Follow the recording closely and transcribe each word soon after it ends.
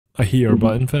I hear you're a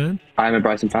Brighton fan. I'm a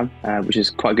Brighton fan, which is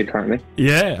quite good currently.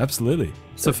 Yeah, absolutely.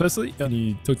 So firstly, can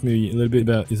you talk to me a little bit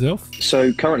about yourself?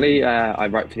 So currently I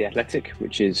write for The Athletic,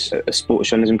 which is a sports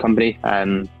journalism company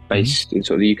based in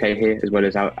sort of the UK here, as well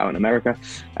as out in America.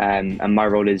 And my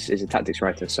role is a tactics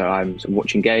writer. So I'm sort of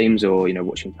watching games or,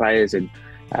 watching players and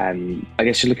I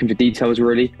guess just looking for details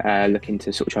really, looking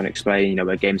to sort of try and explain,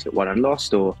 where games get won and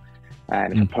lost, or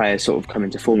if a player's sort of come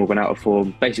into form or gone out of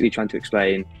form, basically trying to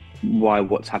explain why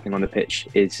what's happening on the pitch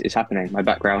is happening. My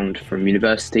background from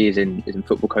university is in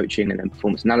football coaching and then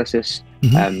performance analysis.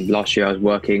 Last year I was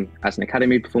working as an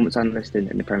academy performance analyst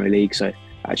in the Premier League, so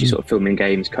actually sort of filming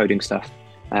games, coding stuff.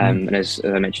 And as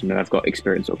I mentioned, I've got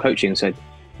experience of coaching, so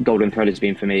golden thread has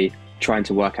been for me trying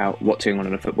to work out what's going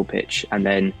on a football pitch and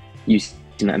then using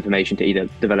that information to either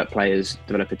develop players,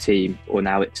 develop a team, or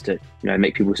now it's to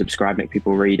make people subscribe, make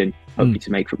people read, and hopefully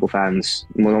to make football fans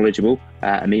more knowledgeable,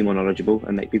 and me more knowledgeable,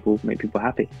 and make people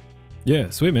happy. Yeah,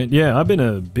 sweet, man. Yeah, I've been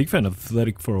a big fan of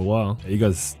Athletic for a while. You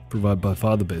guys provide by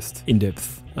far the best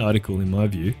in-depth article in my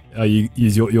view. I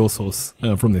use your source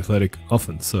from The Athletic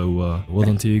often, so well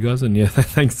done to you guys. And yeah,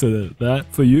 thanks to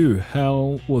that. For you,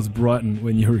 how was Brighton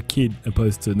when you were a kid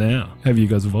opposed to now? How have you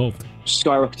guys evolved?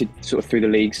 Skyrocketed sort of through the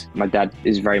leagues. My dad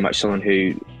is very much someone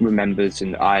who remembers,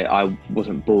 and I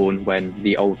wasn't born when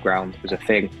the old ground was a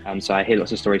thing. So I hear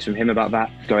lots of stories from him about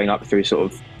that, going up through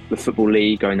sort of the Football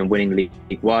League, going and winning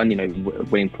League One,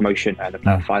 winning promotion at the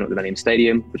playoff final at the Millennium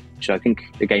Stadium, which I think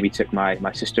the game he took my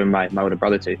sister and my older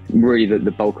brother to. Really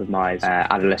the bulk of my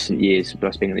adolescent years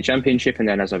was being in the Championship, and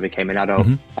then as I became an adult,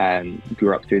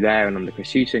 grew up through there and under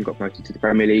Chris Hughton, got promoted to the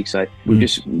Premier League. So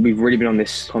we've really been on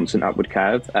this constant upward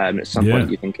curve. At some point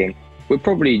you're thinking, we're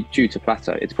probably due to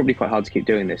plateau. It's probably quite hard to keep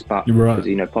doing this, but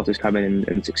Potter's come in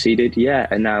and succeeded,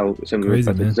 and now some of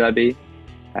the Derby.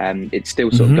 It's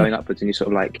still sort of going upwards, and you're sort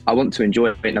of like, I want to enjoy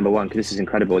it, number one, because this is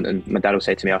incredible. And my dad will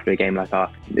say to me after a game, like,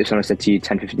 if someone said to you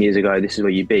 10, 15 years ago, this is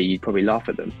where you'd be, you'd probably laugh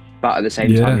at them. But at the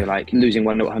same time, you're like, losing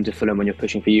 1-0 at home to Fulham when you're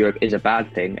pushing for Europe is a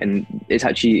bad thing. And it's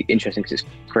actually interesting because it's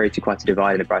created quite a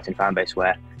divide in the Brighton fan base,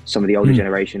 where some of the older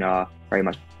generation are very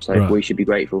much like, we should be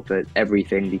grateful for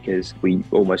everything because we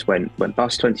almost went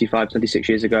bust 25, 26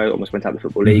 years ago, almost went out of the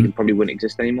Football League and probably wouldn't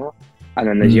exist anymore. And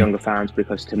then there's younger fans,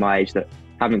 because to my age, that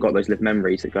haven't got those lived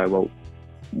memories, that go, well,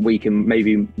 we can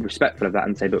maybe be respectful of that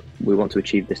and say, look, we want to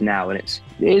achieve this now. And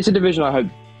it's a division I hope,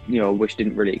 wish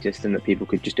didn't really exist, and that people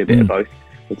could just do a bit of both.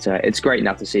 It's great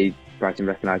now to see Brighton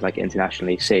recognised like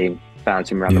internationally, seeing fans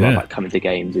from around the world like coming to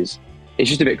games it's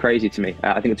just a bit crazy to me.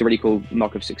 I think it's a really cool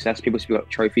mark of success. People speak about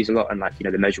trophies a lot and like,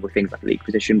 the measurable things like league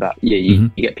position, but you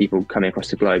get people coming across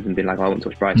the globe and being like, I want to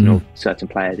watch Brighton or certain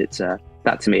players. It's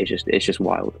that to me is just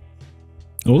wild.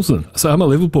 Awesome. So I'm a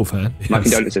Liverpool fan. My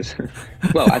condolences.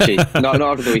 Well, actually, not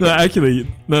after the weekend. No, actually,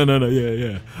 no.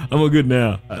 Yeah. I'm all good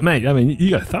now. Mate, I mean,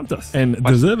 you guys thumped us, and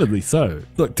deservedly so.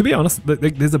 Look, to be honest,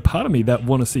 there's a part of me that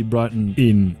want to see Brighton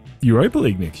in Europa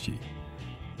League next year.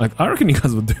 Like, I reckon you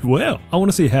guys will do well. I want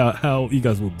to see how you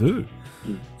guys will do.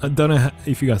 I don't know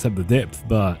if you guys have the depth,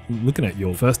 but looking at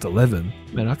your first 11,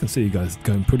 man, I can see you guys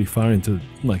going pretty far into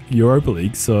like Europa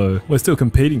League. So we're still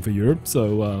competing for Europe.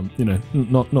 So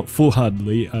not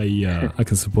full-heartedly, I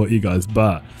can support you guys,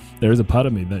 but there is a part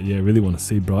of me that really want to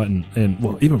see Brighton and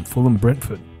even Fulham,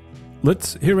 Brentford.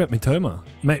 Let's hear about Mitoma.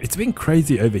 Mate, it's been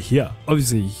crazy over here.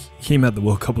 Obviously, him at the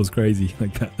World Cup was crazy,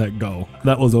 like that goal.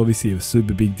 That was obviously a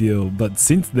super big deal. But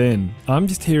since then, I'm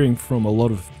just hearing from a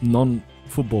lot of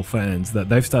non-football fans that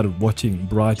they've started watching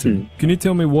Brighton. Can you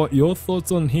tell me what your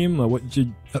thoughts on him? Or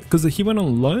because he went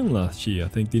on loan last year, I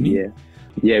think, didn't he?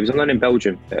 Yeah, he was on loan in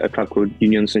Belgium at a club called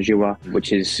Union Saint-Gilloise,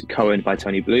 which is co-owned by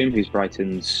Tony Bloom, who's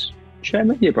Brighton's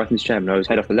chairman. Yeah, Brighton's chairman. I was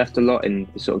head off the left a lot in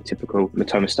the sort of typical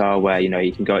Mitoma style, where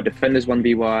he can go at defenders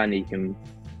 1v1, he can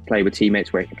play with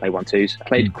teammates where he can play 1-2s.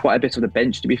 Played quite a bit on the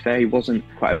bench, to be fair. He wasn't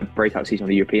quite a breakout season on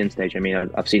the European stage. I mean,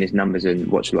 I've seen his numbers and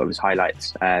watched a lot of his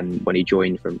highlights when he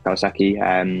joined from Kawasaki.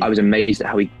 I was amazed at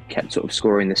how he kept sort of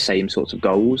scoring the same sorts of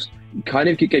goals. Kind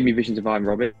of gave me visions of Ian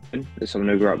Robin, as someone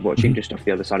who grew up watching just off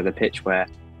the other side of the pitch, where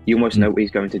you almost know what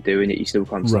he's going to do, and yet you still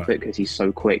can't stop it because he's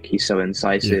so quick, he's so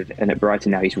incisive. And at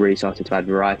Brighton now, he's really started to add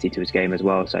variety to his game as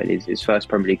well. So his first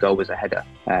Premier League goal was a header,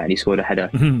 and he scored a header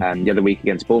the other week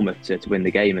against Bournemouth to win the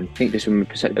game. And I think just from a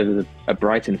perspective of a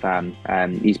Brighton fan,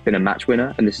 he's been a match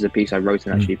winner. And this is a piece I wrote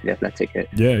in actually for The Athletic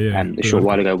a short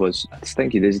while ago, was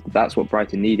thank you. That's what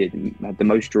Brighton needed. Had the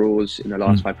most draws in the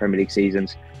last 5 Premier League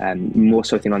seasons, more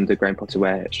so I think under Graham Potter,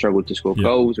 where it struggled to score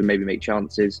goals and maybe make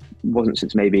chances. It wasn't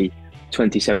since maybe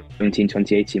 2017,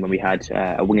 2018 when we had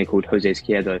a winger called Jose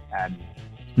Izquierdo,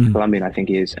 Colombian I think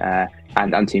he is,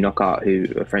 and Anthony Knockaert, who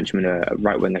a Frenchman, a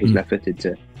right winger who's left-footed,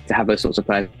 to to have those sorts of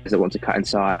players that want to cut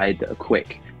inside, that are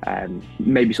quick,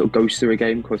 maybe sort of goes through a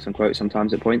game, quote unquote,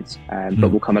 sometimes at points, but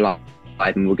will come alive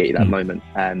and will get you that moment.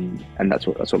 And that's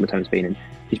what Mitoma's been. And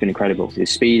he's been incredible. His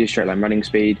speed, his straight line running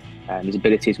speed, his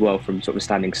ability as well from sort of a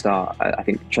standing start. I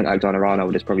think Trent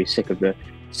Alexander-Arnold is probably sick of the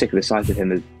sight of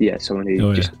him as someone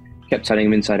who just kept turning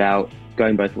him inside out,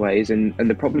 going both ways. And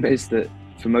the problem is that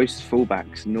for most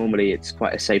fullbacks, normally it's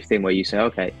quite a safe thing where you say,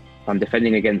 okay, if I'm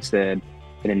defending against an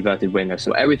inverted winger,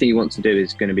 so everything he wants to do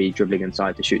is going to be dribbling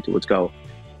inside to shoot towards goal.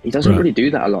 He doesn't really do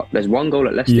that a lot. There's one goal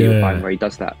at Leicester you'll find where he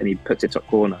does that and he puts it top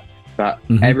corner. But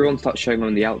everyone starts showing him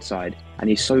on the outside, and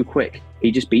he's so quick.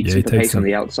 He just beats him for pace on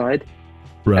the outside.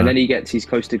 And then he's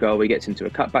close to goal, he gets into a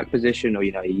cutback position, or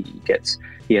he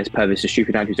has Purvis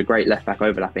Estupiñán, who's a great left back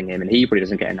overlapping him, and he probably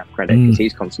doesn't get enough credit because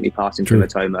he's constantly passing to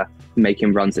Mitoma,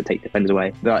 making runs that take defenders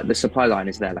away. The supply line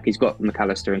is there. Like, he's got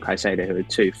McAllister and Caicedo, who are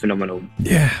two phenomenal,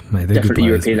 definitely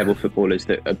European level footballers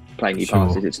that are playing you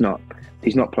passes.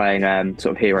 He's not playing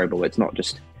sort of hero ball. It's not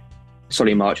just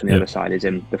Solly March on the other side is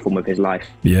in the form of his life.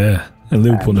 Yeah, and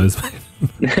Liverpool knows.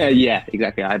 Yeah,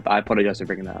 exactly. I apologise for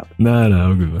bringing that up. No,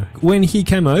 I'm good, mate. When he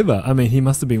came over, I mean, he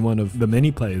must have been one of the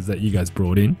many players that you guys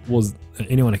brought in. Was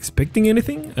anyone expecting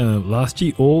anything last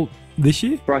year or this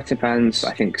year? Brighton fans,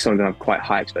 I think some of them have quite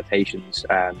high expectations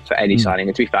for any signing.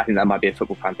 And to be fair, I think that might be a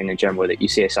football fan thing in general, that you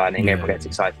see a signing, everyone gets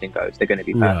excited and goes, they're going to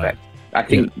be perfect. I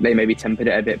think they maybe tempered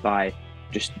it a bit by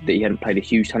just that he hadn't played a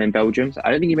huge ton in Belgium. So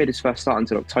I don't think he made his first start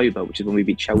until October, which is when we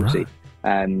beat Chelsea.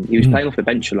 He was playing off the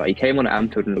bench a lot. He came on at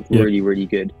Anfield and looked really, really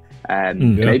good.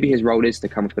 Maybe his role is to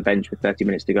come off the bench with 30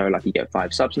 minutes to go. Like, you get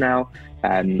 5 subs now.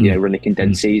 We're in the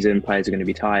condensed season. Players are going to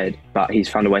be tired, but he's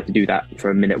found a way to do that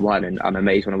for minute 1. And I'm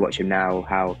amazed when I watch him now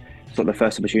how sort of the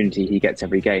first opportunity he gets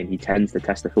every game, he tends to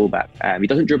test the fullback. He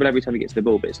doesn't dribble every time he gets the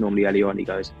ball, but it's normally early on. He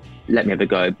goes, let me have a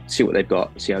go, see what they've got,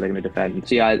 see how they're going to defend.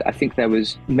 So yeah, I think there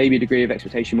was maybe a degree of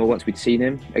expectation more once we'd seen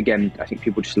him. Again, I think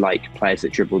people just like players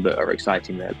that dribble, that are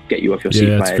exciting, that get you off your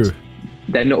seat players. True.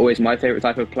 They're not always my favourite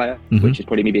type of player, which is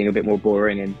probably me being a bit more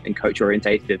boring and coach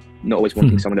orientated, not always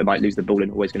wanting someone that might lose the ball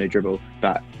and always going to dribble.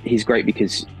 But he's great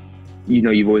because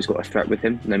you've always got a threat with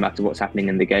him, no matter what's happening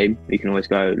in the game. You can always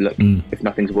go, look, if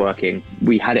nothing's working.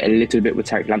 We had it a little bit with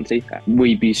Tariq Lamptey.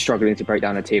 We'd be struggling to break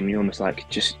down a team, and you're almost like,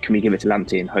 just can we give it to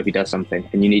Lamptey and hope he does something?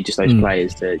 And you need just those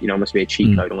players to, almost be a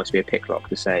cheat code, almost be a pick lock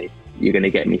to say, you're going to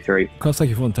get me through.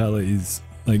 Kawasaki Fontala is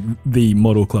like the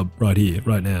model club right here,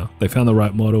 right now. They found the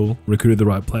right model, recruited the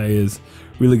right players,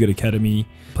 really good academy,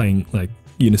 playing like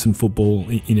unison football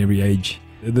in every age.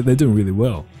 They're doing really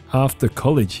well. After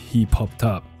college, he popped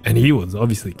up. And he was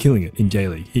obviously killing it in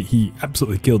J-League. He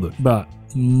absolutely killed it. But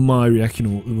my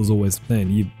reaction was always, man,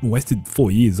 you wasted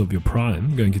 4 years of your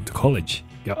prime going into college.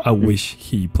 I wish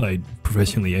he played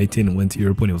professionally 18 and went to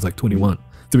Europe when he was like 21.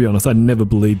 To be honest, I never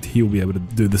believed he'll be able to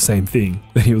do the same thing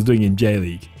that he was doing in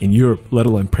J-League, in Europe, let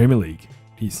alone Premier League.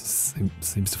 He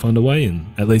seems to find a way, and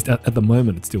at least at the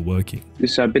moment, it's still working.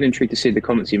 So I've been intrigued to see the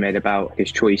comments he made about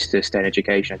his choice to stay in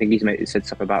education. I think he said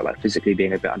stuff about like physically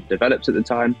being a bit underdeveloped at the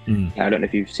time. I don't know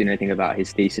if you've seen anything about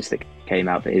his thesis that came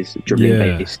out, that his dribbling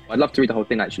base. I'd love to read the whole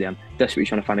thing, actually. I'm desperately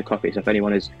trying to find a copy, so if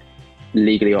anyone has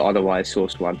legally or otherwise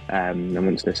sourced one and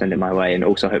wants to send it my way, and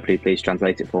also hopefully please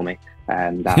translate it for me,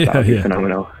 that would be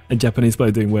phenomenal. A Japanese player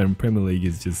doing well in Premier League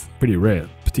is just pretty rare,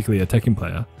 particularly attacking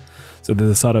player. So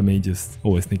there's a side of me just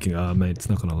always thinking, mate, it's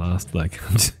not going to last. Like,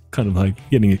 I'm just kind of like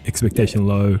getting expectation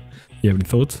low. You have any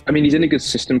thoughts? I mean, he's in a good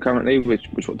system currently, which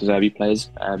what De Zerbi plays.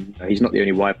 He's not the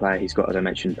only wide player. He's got, as I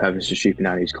mentioned, Purvis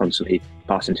Estupiñán, who's constantly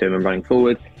passing to him and running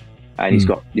forward. And he's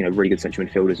got, really good central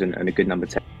midfielders and a good number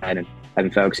 10. And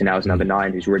Evan Ferguson now is number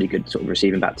 9, who's really good sort of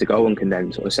receiving back to goal and can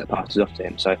then sort of set passes off to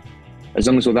him. So as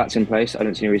long as all that's in place, I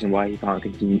don't see any reason why he can't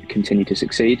continue to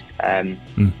succeed.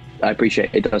 I appreciate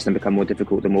it does then become more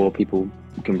difficult the more people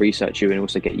can research you and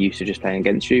also get used to just playing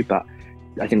against you. But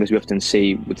I think, as we often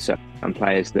see with certain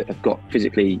players that have got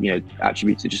physically,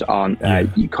 attributes that just aren't,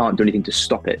 you can't do anything to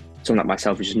stop it. Someone like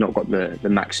myself has just not got the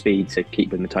max speed to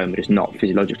keep with Mitoma, just not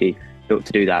physiologically built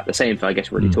to do that. The same for, I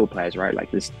guess, really tall players, right? Like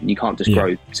this, you can't just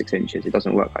grow 6 inches. It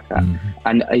doesn't work like that.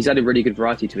 And he's added really good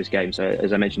variety to his game. So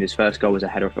as I mentioned, his first goal was a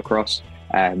header off a cross.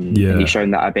 And he's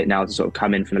shown that a bit now to sort of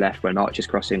come in from the left when Arch is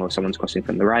crossing or someone's crossing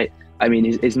from the right. I mean,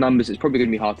 his numbers, it's probably going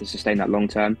to be hard to sustain that long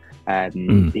term.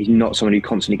 He's not someone who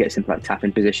constantly gets into like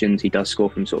tap-in positions. He does score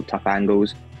from sort of tough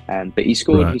angles. But he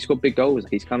scored big goals.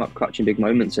 He's come up clutch in big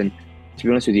moments. And to be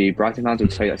honest with you, Brighton fans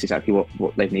would say that's exactly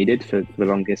what they've needed for the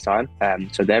longest time.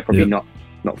 So they're probably not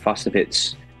fussed if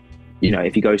it's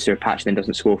if he goes through a patch and then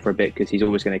doesn't score for a bit, because he's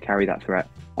always going to carry that threat.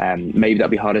 Maybe that'll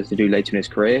be harder to do later in his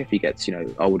career if he gets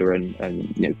older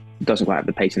and doesn't quite have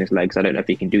the pace in his legs. I don't know if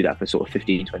he can do that for sort of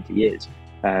 15, 20 years.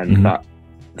 But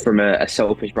from a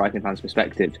selfish Brighton fan's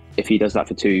perspective, if he does that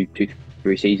for two,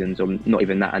 3 seasons, or not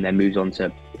even that, and then moves on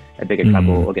to a bigger club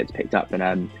or gets picked up,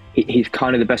 and he's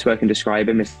kind of, the best way I can describe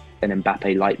him is an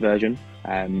Mbappe light version.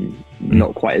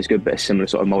 Not quite as good, but a similar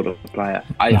sort of mold of player.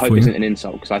 I hope it isn't an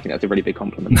insult, because I think that's a really big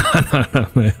compliment. No,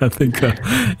 mate. I think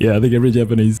I think every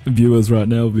Japanese viewers right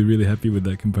now will be really happy with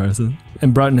that comparison.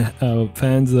 And Brighton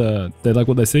fans, they like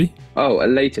what they see? Oh,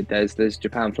 elated. There's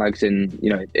Japan flags in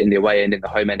the away end, in the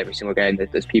home end every single game.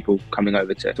 There's people coming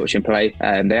over to watch him play.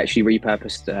 They actually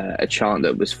repurposed a chant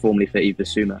that was formerly for Yves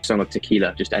Bissouma, Song of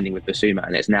Tequila, just ending with Bissouma,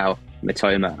 and it's now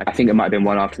Mitoma. I think it might have been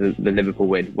one after the Liverpool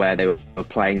win, where they were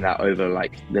playing that over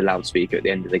like the loudspeaker at the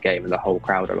end of the game, and the whole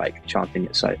crowd are like chanting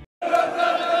it. So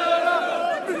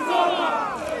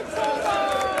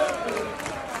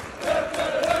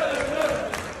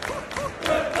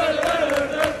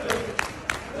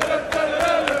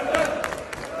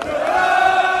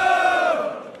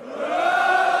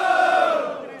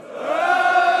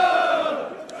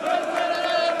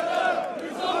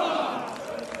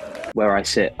where I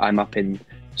sit, I'm up in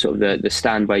sort of the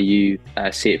stand where you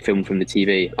see it filmed from the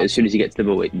TV. As soon as he gets the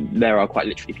ball, there are quite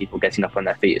literally people getting up on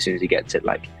their feet as soon as he gets it.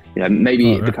 Like,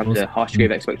 maybe it becomes a harsh degree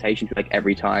of expectation to, like,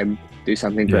 every time do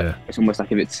something, but it's almost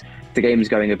like if the game's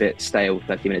going a bit stale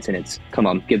 30 minutes in, it's come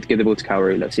on, give the ball to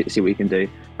Kaoru, let's see what he can do.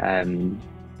 And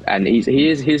he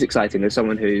is exciting. There's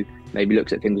someone who maybe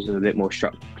looks at things with a bit more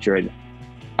structure, and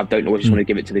I don't always just want to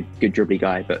give it to the good dribbly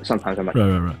guy, but sometimes I'm like,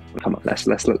 right. Come on, let's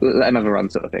let him have a run,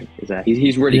 sort of thing.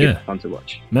 He's really good fun to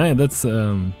watch. Man, that's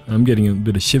I'm getting a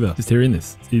bit of shiver just hearing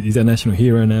this. He's our national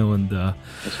hero now, and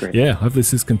that's great. Yeah, hopefully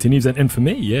this continues. And for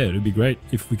me, it'd be great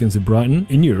if we can see Brighton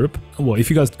in Europe. Well,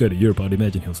 if you guys go to Europe, I'd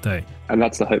imagine he'll stay. And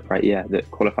that's the hope, right? Yeah, that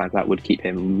qualifying for that would keep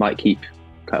him. Might keep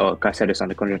Caicedo's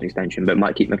under contract extension, but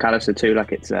might keep McAllister too.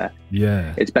 Like,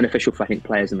 it's beneficial for, I think,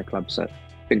 players in the club. So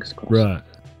fingers crossed. Right.